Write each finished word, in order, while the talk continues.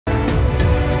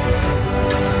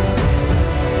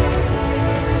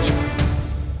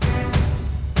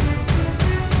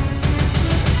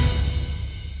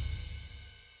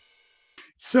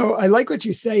So I like what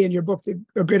you say in your book,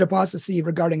 The Great Apostasy,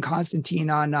 regarding Constantine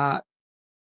on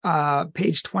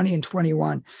page 20 and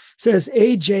 21. Says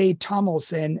A.J.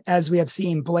 Tomlinson, as we have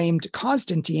seen, blamed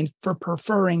Constantine for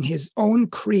preferring his own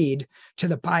creed to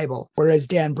the Bible, whereas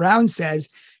Dan Brown says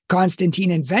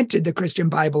Constantine invented the Christian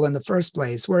Bible in the first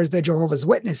place, whereas the Jehovah's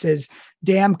Witnesses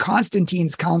damn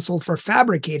Constantine's council for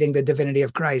fabricating the divinity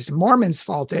of Christ. Mormons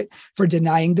fault it for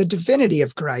denying the divinity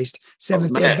of Christ.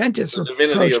 Seventh-day Adventists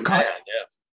reproach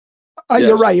Yes.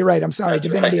 You're right. You're right. I'm sorry. That's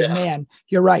Divinity right, of man.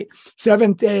 You're right.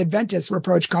 Seventh-day Adventists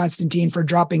reproach Constantine for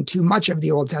dropping too much of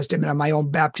the Old Testament, and my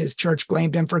own Baptist church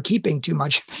blamed him for keeping too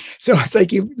much. So it's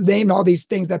like you name all these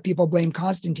things that people blame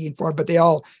Constantine for, but they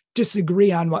all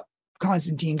disagree on what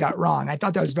Constantine got wrong. I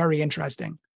thought that was very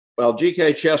interesting. Well,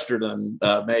 G.K. Chesterton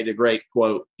made a great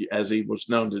quote, as he was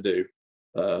known to do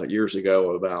years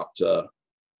ago,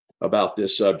 about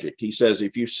this subject. He says,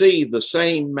 if you see the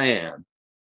same man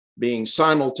being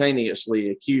simultaneously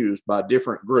accused by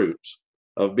different groups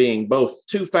of being both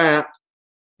too fat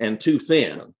and too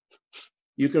thin,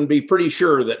 you can be pretty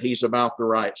sure that he's about the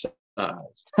right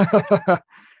size.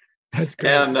 That's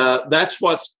great. And that's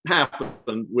what's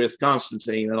happened with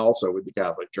Constantine and also with the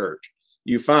Catholic Church.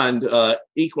 You find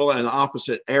equal and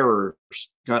opposite errors,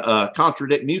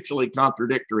 mutually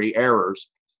contradictory errors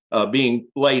being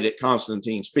laid at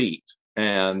Constantine's feet.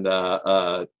 And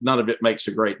none of it makes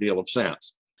a great deal of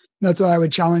sense. That's why I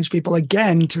would challenge people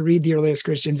again to read the earliest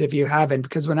Christians if you haven't,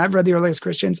 because when I've read the earliest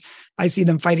Christians, I see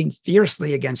them fighting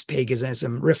fiercely against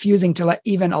paganism, refusing to let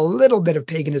even a little bit of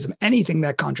paganism, anything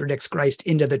that contradicts Christ,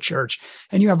 into the church.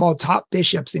 And you have all top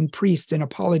bishops and priests and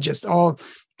apologists all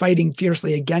fighting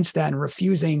fiercely against that and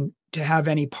refusing to have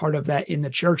any part of that in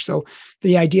the church. So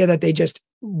the idea that they just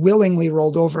willingly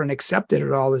rolled over and accepted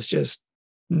it all is just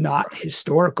not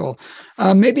historical.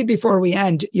 Maybe before we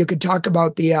end, you could talk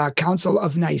about the Council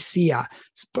of Nicaea.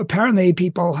 Apparently,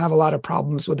 people have a lot of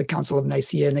problems with the Council of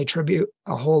Nicaea, and they attribute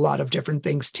a whole lot of different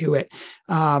things to it.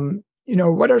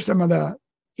 What are some of the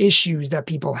issues that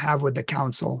people have with the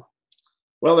council?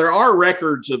 Well, there are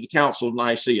records of the Council of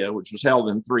Nicaea, which was held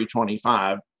in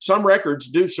 325. Some records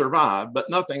do survive, but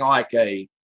nothing like an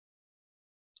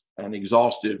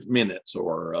exhaustive minutes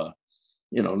or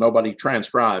nobody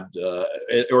transcribed,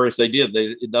 or if they did,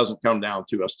 it doesn't come down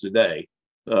to us today.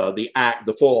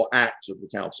 The full acts of the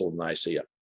Council of Nicaea.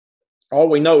 All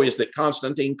we know is that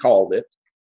Constantine called it,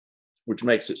 which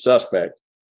makes it suspect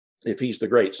if he's the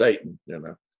great Satan.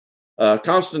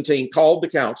 Constantine called the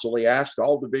council. He asked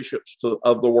all the bishops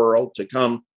of the world to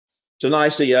come to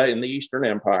Nicaea in the Eastern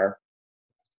Empire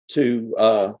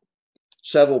to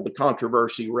settle the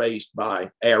controversy raised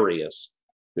by Arius,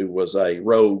 who was a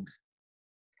rogue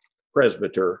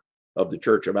presbyter of the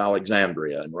Church of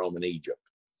Alexandria in Roman Egypt.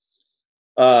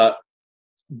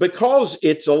 Because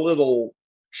it's a little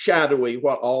shadowy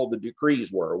what all the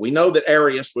decrees were. We know that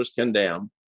Arius was condemned.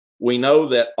 We know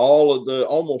that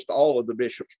almost all of the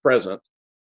bishops present,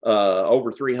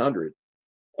 over 300,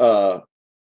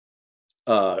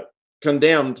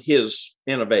 condemned his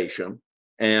innovation,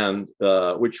 and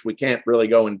which we can't really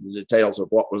go into the details of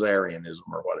what was Arianism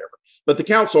or whatever. But the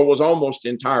council was almost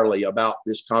entirely about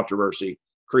this controversy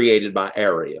created by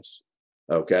Arius.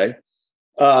 Okay.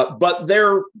 But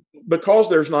because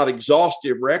there's not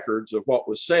exhaustive records of what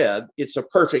was said, it's a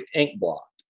perfect ink blot.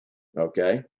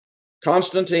 Okay.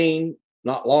 Constantine,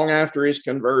 not long after his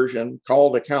conversion,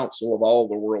 called a council of all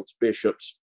the world's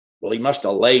bishops. Well, he must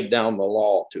have laid down the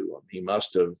law to them. He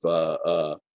must have,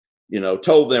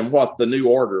 told them what the new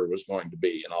order was going to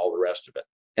be and all the rest of it.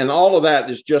 And all of that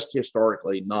is just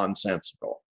historically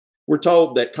nonsensical. We're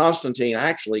told that Constantine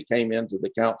actually came into the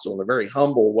council in a very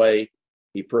humble way.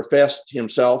 He professed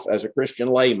himself as a Christian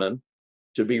layman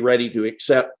to be ready to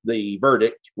accept the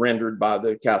verdict rendered by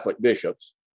the Catholic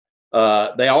bishops.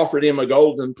 They offered him a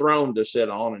golden throne to sit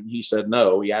on, and he said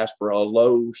no. He asked for a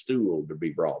low stool to be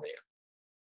brought in,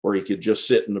 where he could just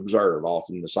sit and observe off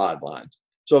in the sidelines.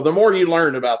 So the more you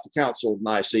learn about the Council of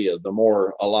Nicaea, the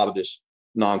more a lot of this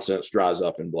nonsense dries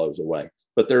up and blows away.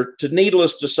 But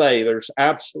needless to say, there's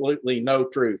absolutely no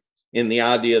truth in the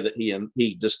idea that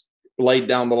he just laid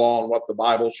down the law on what the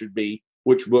Bible should be,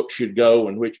 which books should go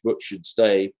and which books should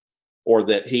stay, or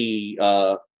that he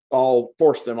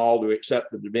forced them all to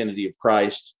accept the divinity of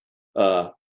Christ.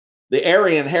 The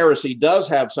Arian heresy does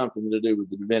have something to do with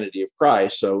the divinity of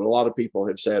Christ. So a lot of people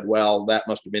have said, well, that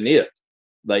must have been it.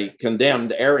 They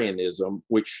condemned Arianism,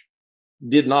 which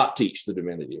did not teach the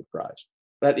divinity of Christ.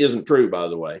 That isn't true, by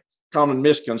the way. Common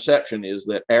misconception is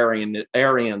that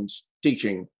Arian's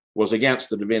teaching was against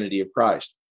the divinity of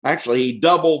Christ. Actually, he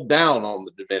doubled down on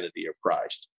the divinity of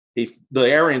Christ. the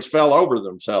Arians fell over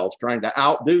themselves trying to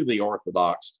outdo the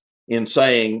Orthodox in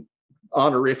saying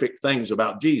honorific things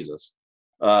about Jesus.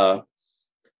 What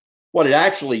it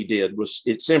actually did was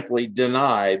it simply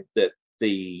denied that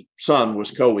the Son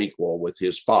was co-equal with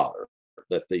his Father,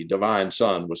 that the divine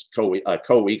Son was a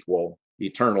co-equal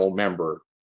eternal member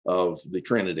of the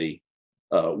Trinity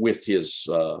with his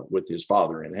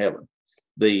Father in heaven.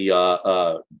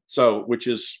 Which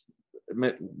is,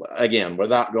 again,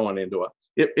 without going into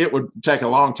it would take a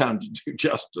long time to do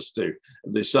justice to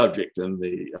the subject and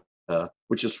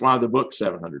which is why the book's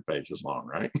 700 pages long,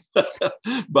 right?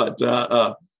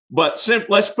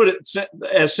 Let's put it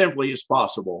as simply as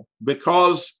possible,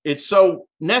 because it's so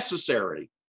necessary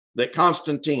that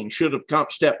Constantine should have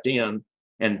stepped in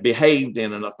and behaved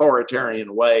in an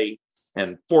authoritarian way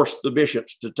and forced the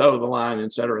bishops to toe the line,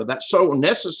 etc. That's so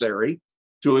necessary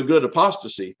to a good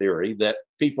apostasy theory that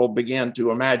people begin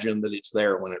to imagine that it's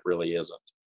there when it really isn't.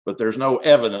 But there's no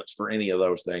evidence for any of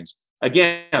those things.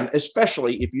 Again,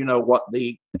 especially if you know what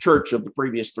the church of the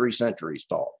previous 3 centuries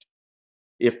taught.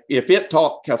 If it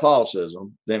taught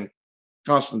Catholicism, then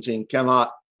Constantine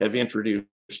cannot have introduced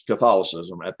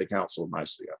Catholicism at the Council of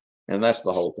Nicaea. And that's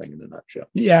the whole thing in a nutshell.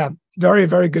 Yeah, very,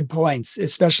 very good points,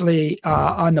 especially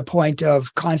on the point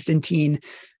of Constantine.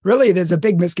 Really, there's a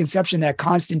big misconception that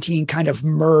Constantine kind of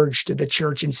merged the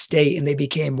church and state and they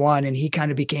became one, and he kind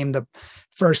of became the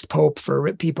first pope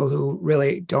for people who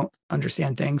really don't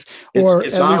understand things.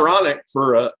 It's ironic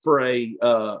for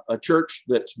a church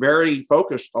that's very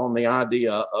focused on the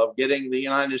idea of getting the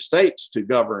United States to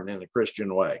govern in a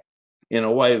Christian way, in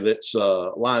a way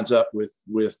that lines up with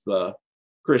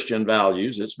Christian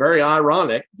values. It's very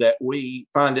ironic that we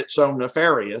find it so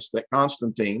nefarious that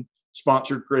Constantine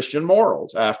sponsored Christian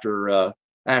morals after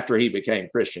he became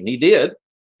Christian. He did.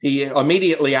 He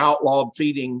immediately outlawed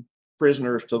feeding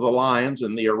prisoners to the lions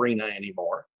in the arena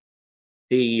anymore.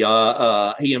 He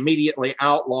immediately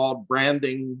outlawed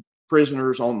branding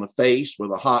prisoners on the face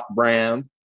with a hot brand,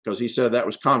 because he said that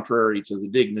was contrary to the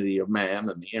dignity of man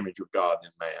and the image of God in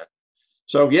man.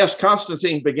 So yes,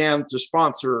 Constantine began to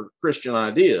sponsor Christian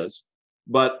ideas,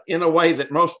 but in a way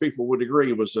that most people would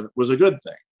agree was a good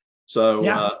thing. So,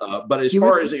 yeah. But as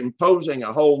far as imposing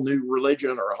a whole new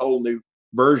religion or a whole new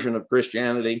version of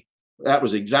Christianity, that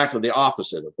was exactly the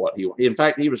opposite of what in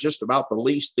fact, he was just about the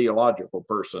least theological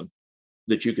person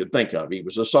that you could think of. He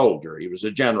was a soldier, he was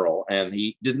a general, and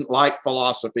he didn't like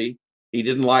philosophy. He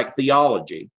didn't like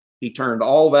theology. He turned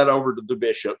all that over to the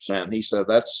bishops, and he said,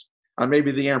 I may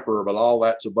be the emperor, but all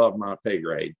that's above my pay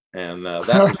grade. And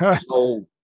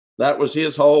that was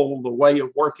his whole way of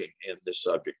working in this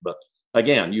subject. But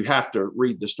again, you have to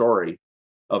read the story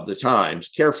of the times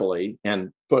carefully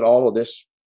and put all of this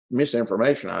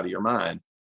misinformation out of your mind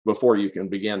before you can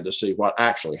begin to see what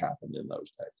actually happened in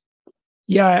those days.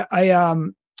 Yeah,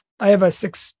 I have a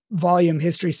 6-volume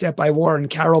history set by Warren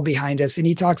Carroll behind us, and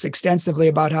he talks extensively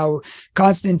about how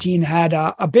Constantine had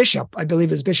a bishop, I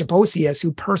believe it was Bishop Osius,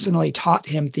 who personally taught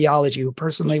him theology, who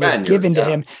personally was given to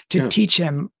him to teach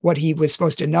him what he was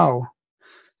supposed to know.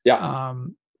 Yeah.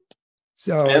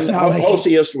 So and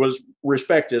Osius was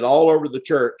respected all over the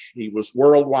church. He was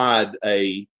worldwide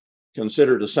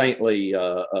considered a saintly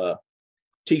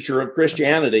teacher of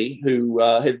Christianity who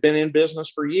had been in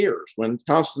business for years. When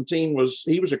Constantine was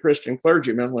a Christian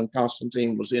clergyman when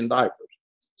Constantine was in diapers.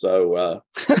 So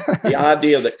the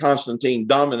idea that Constantine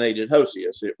dominated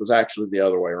Osius, it was actually the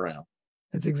other way around.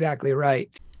 That's exactly right.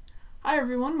 Hi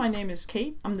everyone, my name is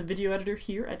Kate. I'm the video editor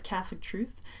here at Catholic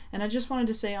Truth, and I just wanted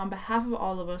to say on behalf of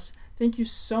all of us, thank you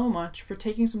so much for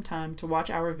taking some time to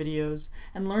watch our videos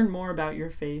and learn more about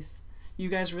your faith. You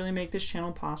guys really make this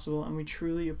channel possible, and we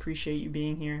truly appreciate you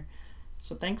being here.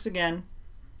 So thanks again,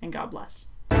 and God bless.